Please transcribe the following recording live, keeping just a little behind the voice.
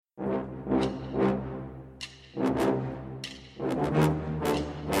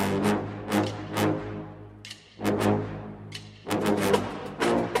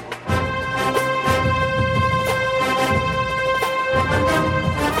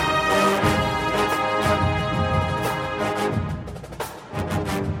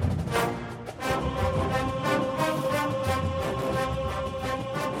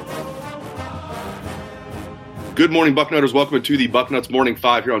Good morning, Bucknutters. Welcome to the Bucknuts Morning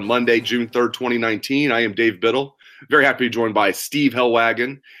Five here on Monday, June 3rd, 2019. I am Dave Biddle. Very happy to be joined by Steve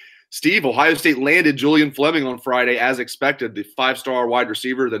Helwagen. Steve, Ohio State landed Julian Fleming on Friday as expected, the five-star wide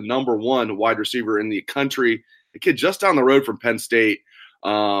receiver, the number one wide receiver in the country. The kid just down the road from Penn State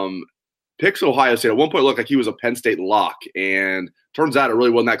picks Ohio State. At one point, it looked like he was a Penn State lock, and turns out it really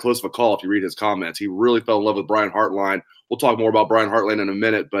wasn't that close of a call if you read his comments. He really fell in love with Brian Hartline. We'll talk more about Brian Hartline in a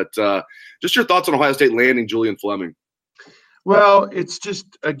minute, but just your thoughts on Ohio State landing Julian Fleming. Well, it's just,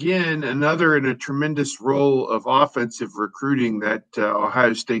 again, another in a tremendous role of offensive recruiting that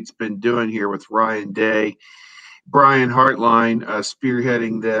Ohio State's been doing here with Ryan Day, Brian Hartline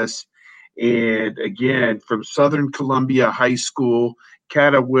spearheading this. And, again, from Southern Columbia High School,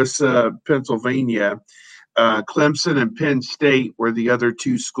 Catawissa, Pennsylvania, Clemson and Penn State were the other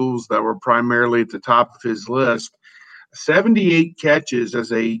two schools that were primarily at the top of his list. 78 catches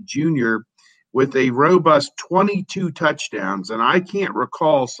as a junior with a robust 22 touchdowns. And I can't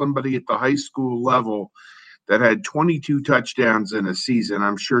recall somebody at the high school level that had 22 touchdowns in a season.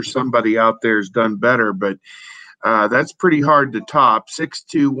 I'm sure somebody out there has done better, but that's pretty hard to top.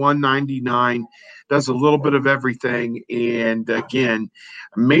 6'2", 199, does a little bit of everything. And, again,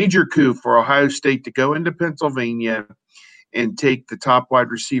 a major coup for Ohio State to go into Pennsylvania and take the top wide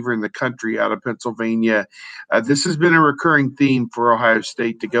receiver in the country out of Pennsylvania. This has been a recurring theme for Ohio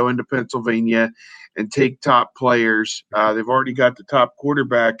State to go into Pennsylvania and take top players. They've already got the top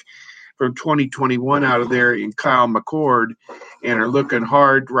quarterback from 2021 out of there in Kyle McCord and are looking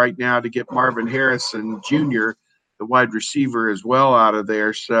hard right now to get Marvin Harrison Jr., the wide receiver, as well out of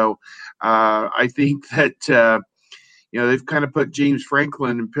there. So I think that they've kind of put James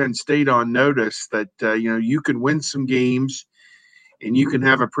Franklin and Penn State on notice that, you can win some games and you can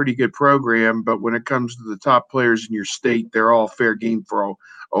have a pretty good program, but when it comes to the top players in your state, they're all fair game for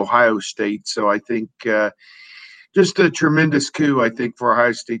Ohio State. So I think just a tremendous coup, I think, for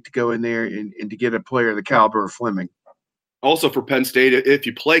Ohio State to go in there and to get a player of the caliber of Fleming. Also for Penn State, if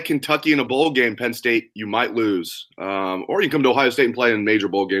you play Kentucky in a bowl game, Penn State, you might lose. Or you come to Ohio State and play in major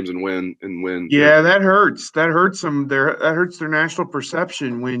bowl games and win. Yeah, that hurts. That hurts them. That hurts their national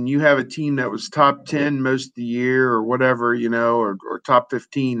perception when you have a team that was top 10 most of the year or whatever, or top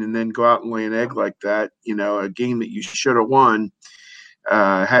 15, and then go out and lay an egg like that. A game that you should have won,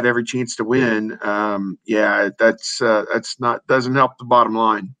 had every chance to win. That's not doesn't help the bottom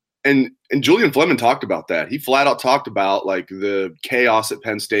line. And Julian Fleming talked about that. He flat out talked about like the chaos at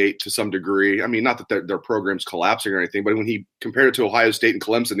Penn State to some degree. I mean, not that their program's collapsing or anything, but when he compared it to Ohio State and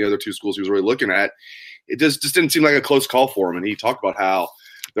Clemson, the other two schools he was really looking at, it just didn't seem like a close call for him. And he talked about how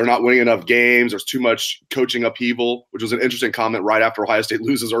they're not winning enough games. There's too much coaching upheaval, which was an interesting comment right after Ohio State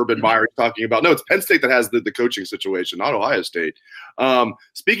loses Urban Meyer, talking about, no, it's Penn State that has the coaching situation, not Ohio State.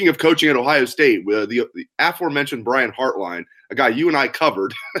 Speaking of coaching at Ohio State, the aforementioned Brian Hartline, a guy you and I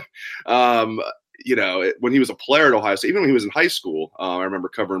covered, when he was a player at Ohio State, even when he was in high school, I remember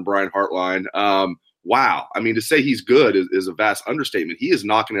covering Brian Hartline. Wow. I mean, to say he's good is a vast understatement. He is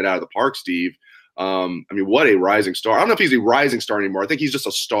knocking it out of the park, Steve. What a rising star. I don't know if he's a rising star anymore. I think he's just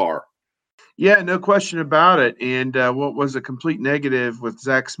a star. Yeah, no question about it. And what was a complete negative with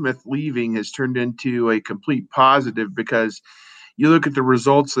Zach Smith leaving has turned into a complete positive, because you look at the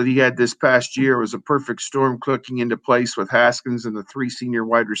results that he had this past year. It was a perfect storm clicking into place with Haskins and the three senior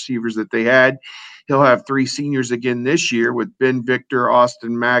wide receivers that they had. He'll have three seniors again this year with Ben Victor,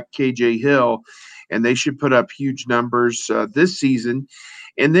 Austin Mack, KJ Hill, and they should put up huge numbers this season.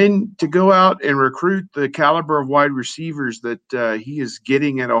 And then to go out and recruit the caliber of wide receivers that he is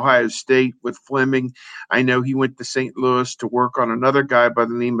getting at Ohio State with Fleming. I know he went to St. Louis to work on another guy by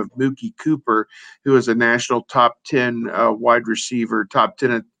the name of Mookie Cooper, who is a national top 10 wide receiver, top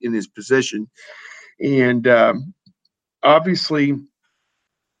 10 in his position. And obviously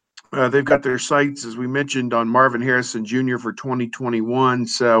they've got their sights, as we mentioned, on Marvin Harrison Jr. for 2021.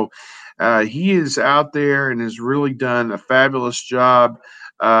 So he is out there and has really done a fabulous job,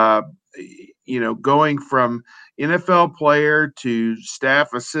 going from NFL player to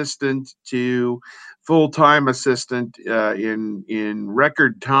staff assistant to full-time assistant in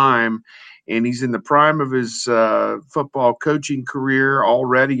record time. And he's in the prime of his football coaching career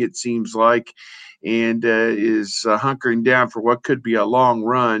already, it seems like, and is hunkering down for what could be a long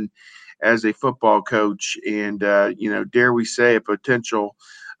run as a football coach, and dare we say, a potential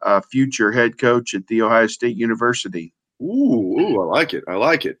future head coach at The Ohio State University. Ooh, I like it. I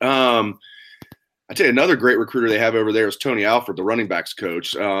like it. I tell you, another great recruiter they have over there is Tony Alford, the running backs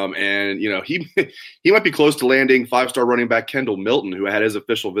coach. And he might be close to landing 5-star running back Kendall Milton, who had his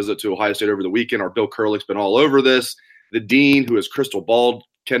official visit to Ohio State over the weekend. Our Bill Kurlick's been all over this. The dean, who has crystal balled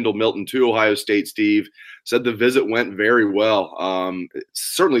Kendall Milton to Ohio State, Steve, said the visit went very well. It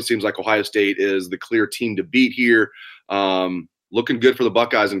certainly seems like Ohio State is the clear team to beat here. Looking good for the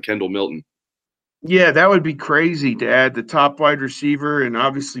Buckeyes and Kendall Milton. Yeah, that would be crazy to add the top wide receiver. And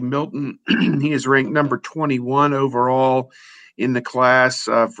obviously Milton, he is ranked number 21 overall in the class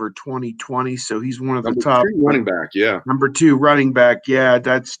for 2020. So he's one of the top running back. Yeah. Number 2 running back. Yeah,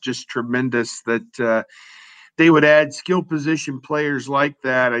 that's just tremendous that they would add skill position players like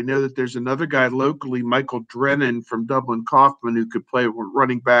that. I know that there's another guy locally, Michael Drennan from Dublin Kaufman, who could play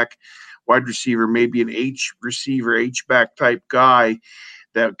running back, wide receiver, maybe an H receiver, H-back type guy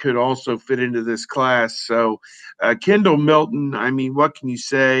that could also fit into this class. So Kendall Milton, I mean, what can you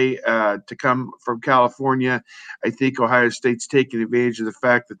say to come from California? I think Ohio State's taking advantage of the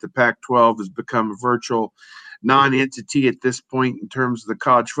fact that the Pac-12 has become a virtual non-entity at this point in terms of the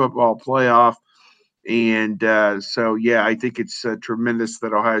college football playoff. And I think it's tremendous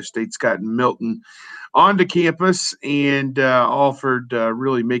that Ohio State's gotten Milton onto campus and Alford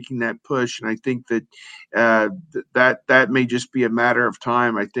really making that push. And I think that that may just be a matter of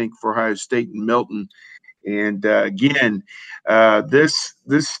time, I think, for Ohio State and Milton. And again, this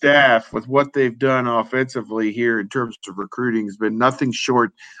staff, with what they've done offensively here in terms of recruiting, has been nothing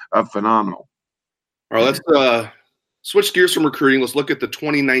short of phenomenal. All right, let's switch gears from recruiting. Let's look at the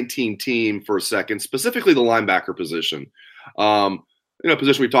 2019 team for a second, specifically the linebacker position. A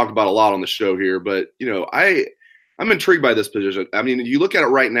position we talked about a lot on the show here, but I'm intrigued by this position. I mean, you look at it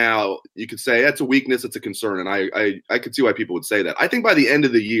right now, you could say that's a weakness, it's a concern, and I could see why people would say that. I think by the end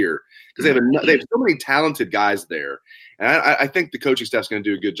of the year, because they have so many talented guys there, and I think the coaching staff's going to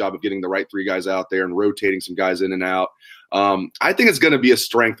do a good job of getting the right 3 guys out there and rotating some guys in and out. I think it's going to be a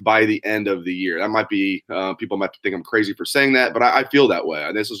strength by the end of the year. That might be people might think I'm crazy for saying that, but I feel that way.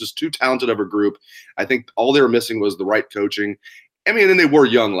 And this was just too talented of a group. I think all they were missing was the right coaching. I mean, and they were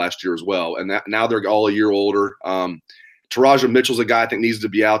young last year as well, and now they're all a year older. Taraja Mitchell's a guy I think needs to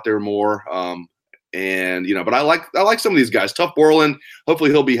be out there more. But I like some of these guys. Tough Borland,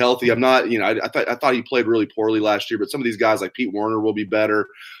 hopefully he'll be healthy. I'm not, I thought he played really poorly last year, but some of these guys like Pete Werner will be better.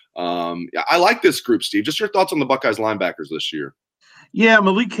 I like this group, Steve. Just your thoughts on the Buckeyes linebackers this year. Yeah,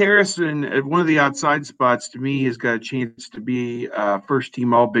 Malik Harrison at one of the outside spots to me has got a chance to be first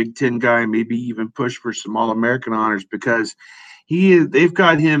team All Big Ten guy, maybe even push for some All-American honors because they've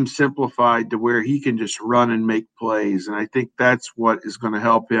got him simplified to where he can just run and make plays. And I think that's what is going to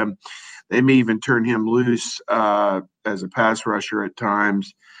help him. They may even turn him loose as a pass rusher at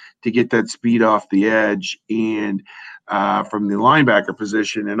times to get that speed off the edge and from the linebacker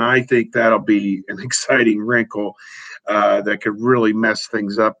position. And I think that'll be an exciting wrinkle that could really mess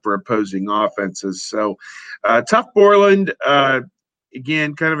things up for opposing offenses. So tough Borland,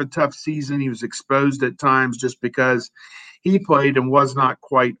 again, kind of a tough season. He was exposed at times just because he played and was not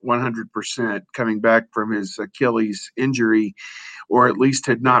quite 100% coming back from his Achilles injury, or at least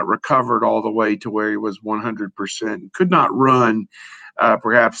had not recovered all the way to where he was 100%. Could not run,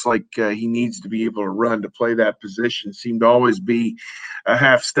 perhaps like he needs to be able to run to play that position. Seemed to always be a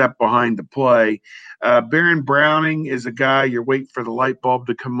half step behind the play. Baron Browning is a guy you're waiting for the light bulb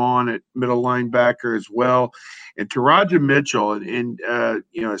to come on at middle linebacker as well. And Taraja Mitchell,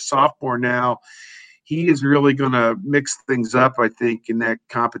 a sophomore now, he is really going to mix things up, I think, in that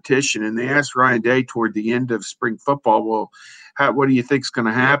competition. And they asked Ryan Day toward the end of spring football, well, what do you think is going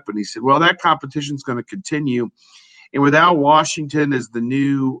to happen? He said, well, that competition is going to continue. And with Al Washington as the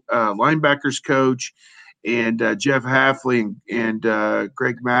new linebackers coach and Jeff Hafley and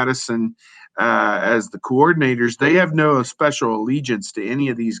Greg Madison as the coordinators, they have no special allegiance to any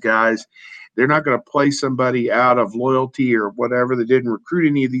of these guys. They're not going to play somebody out of loyalty or whatever. They didn't recruit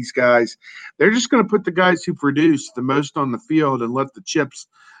any of these guys. They're just going to put the guys who produce the most on the field and let the chips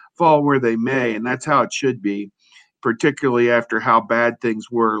fall where they may. And that's how it should be, particularly after how bad things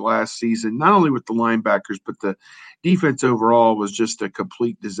were last season, not only with the linebackers, but the defense overall was just a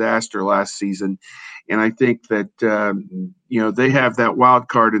complete disaster last season. And I think that, they have that wild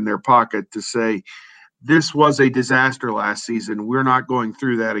card in their pocket to say, this was a disaster last season. We're not going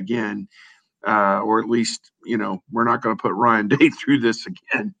through that again. Or at least, we're not going to put Ryan Day through this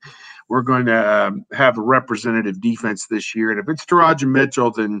again. We're going to have a representative defense this year. And if it's Taraja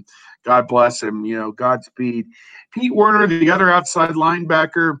Mitchell, then God bless him, Godspeed. Pete Werner, the other outside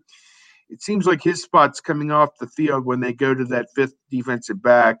linebacker, it seems like his spot's coming off the field when they go to that fifth defensive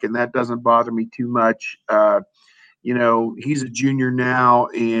back, and that doesn't bother me too much. He's a junior now,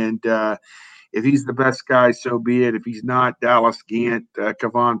 and if he's the best guy, so be it. If he's not, Dallas Gant,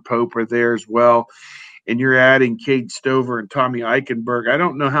 Kevon Pope are there as well. And you're adding Cade Stover and Tommy Eichenberg. I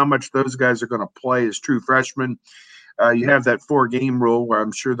don't know how much those guys are going to play as true freshmen. You have that 4-game rule where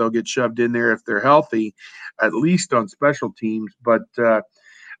I'm sure they'll get shoved in there if they're healthy, at least on special teams. But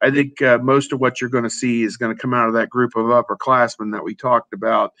I think most of what you're going to see is going to come out of that group of upperclassmen that we talked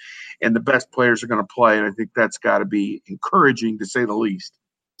about, and the best players are going to play. And I think that's got to be encouraging, to say the least.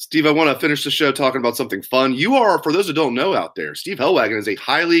 Steve, I want to finish the show talking about something fun. You are, for those who don't know out there, Steve Helwagen is a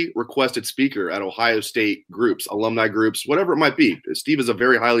highly requested speaker at Ohio State groups, alumni groups, whatever it might be. Steve is a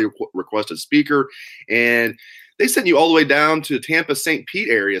very highly requested speaker, and they sent you all the way down to Tampa, St. Pete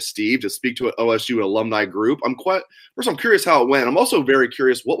area, Steve, to speak to an OSU alumni group. I'm curious how it went. I'm also very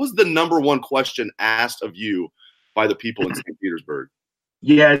curious, what was the number one question asked of you by the people in St. Petersburg?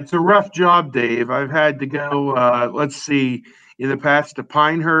 Yeah, it's a rough job, Dave. I've had to go, in the past to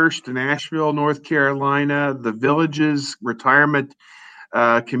Pinehurst and Asheville, North Carolina. The Villages retirement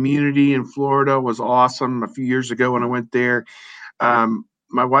community in Florida was awesome a few years ago when I went there.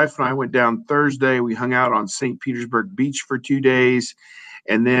 My wife and I went down Thursday. We hung out on St. Petersburg Beach for 2 days,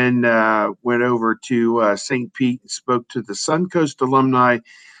 and then went over to St. Pete and spoke to the Suncoast alumni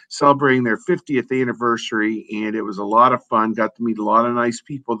celebrating their 50th anniversary, and it was a lot of fun. Got to meet a lot of nice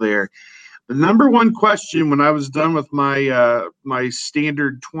people there. The number one question when I was done with my my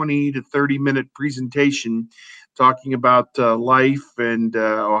standard 20 to 30-minute presentation talking about life and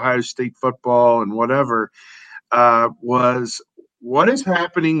Ohio State football and whatever was, what is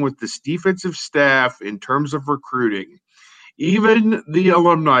happening with this defensive staff in terms of recruiting? Even the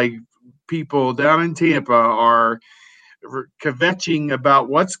alumni people down in Tampa are kvetching about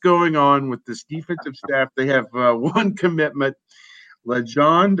what's going on with this defensive staff. They have one commitment,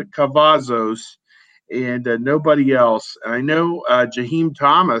 Legend Cavazos, and nobody else. I know Jaheim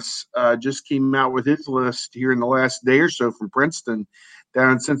Thomas just came out with his list here in the last day or so from Princeton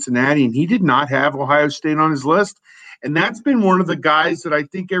down in Cincinnati, and he did not have Ohio State on his list. And that's been one of the guys that I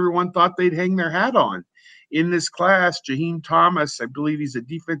think everyone thought they'd hang their hat on in this class. Jaheim Thomas, I believe he's a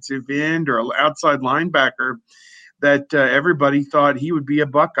defensive end or an outside linebacker that everybody thought he would be a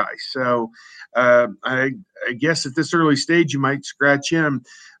Buckeye. So I guess at this early stage you might scratch him.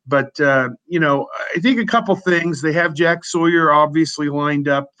 But, I think a couple things. They have Jack Sawyer obviously lined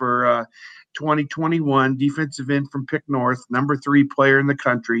up for 2021, defensive end from Pick North, number 3 player in the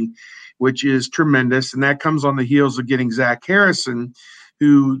country, which is tremendous. And that comes on the heels of getting Zach Harrison,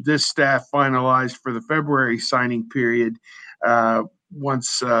 who this staff finalized for the February signing period.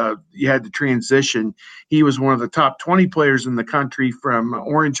 Once you had to transition, he was one of the top 20 players in the country from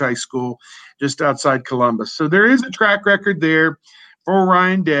Orange High School, just outside Columbus. So there is a track record there for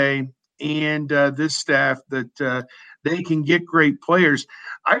Ryan Day and this staff that they can get great players.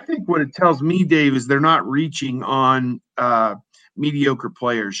 I think what it tells me, Dave, is they're not reaching on mediocre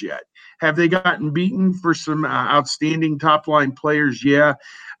players yet. Have they gotten beaten for some outstanding top-line players? Yeah.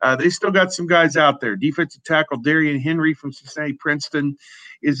 They still got some guys out there. Defensive tackle Darian Henry from Cincinnati Princeton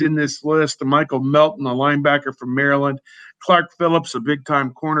is in this list. Michael Melton, a linebacker from Maryland. Clark Phillips, a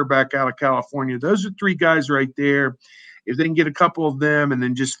big-time cornerback out of California. Those are 3 guys right there. If they can get a couple of them and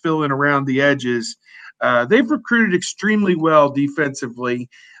then just fill in around the edges, they've recruited extremely well defensively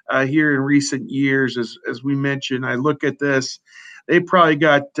here in recent years. As we mentioned, I look at this, they probably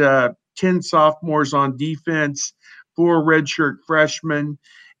got 10 sophomores on defense, 4 redshirt freshmen,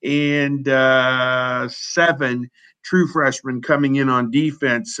 and 7 true freshmen coming in on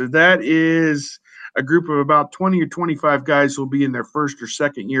defense. So that is a group of about 20 or 25 guys who will be in their first or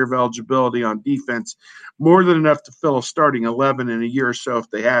second year of eligibility on defense, more than enough to fill a starting 11 in a year or so if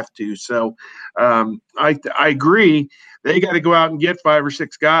they have to. So I agree. They got to go out and get 5 or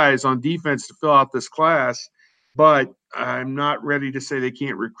 6 guys on defense to fill out this class, but I'm not ready to say they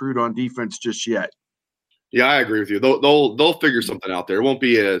can't recruit on defense just yet. Yeah, I agree with you. They'll figure something out there. It won't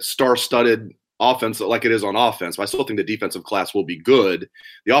be a star-studded offense like it is on offense, but I still think the defensive class will be good.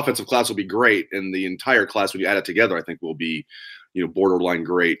 The offensive class will be great, and the entire class, when you add it together, I think will be, borderline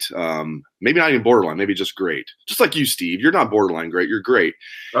great. Maybe not even borderline, maybe just great. Just like you, Steve. You're not borderline great. You're great.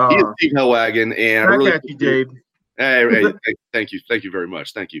 He is Steve Helwagen, and I really you, Dave. Hey, thank you. Thank you very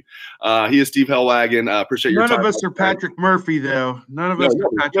much. Thank you. He is Steve Helwagen. Appreciate your time. None of us are Patrick Murphy, though. None of us are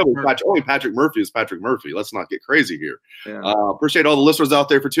Patrick Murphy. Only Patrick Murphy is Patrick Murphy. Let's not get crazy here. Yeah. Appreciate all the listeners out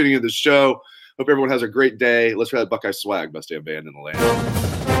there for tuning into the show. Hope everyone has a great day. Let's try that Buckeye swag. Best damn band in the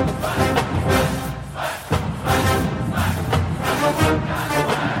land.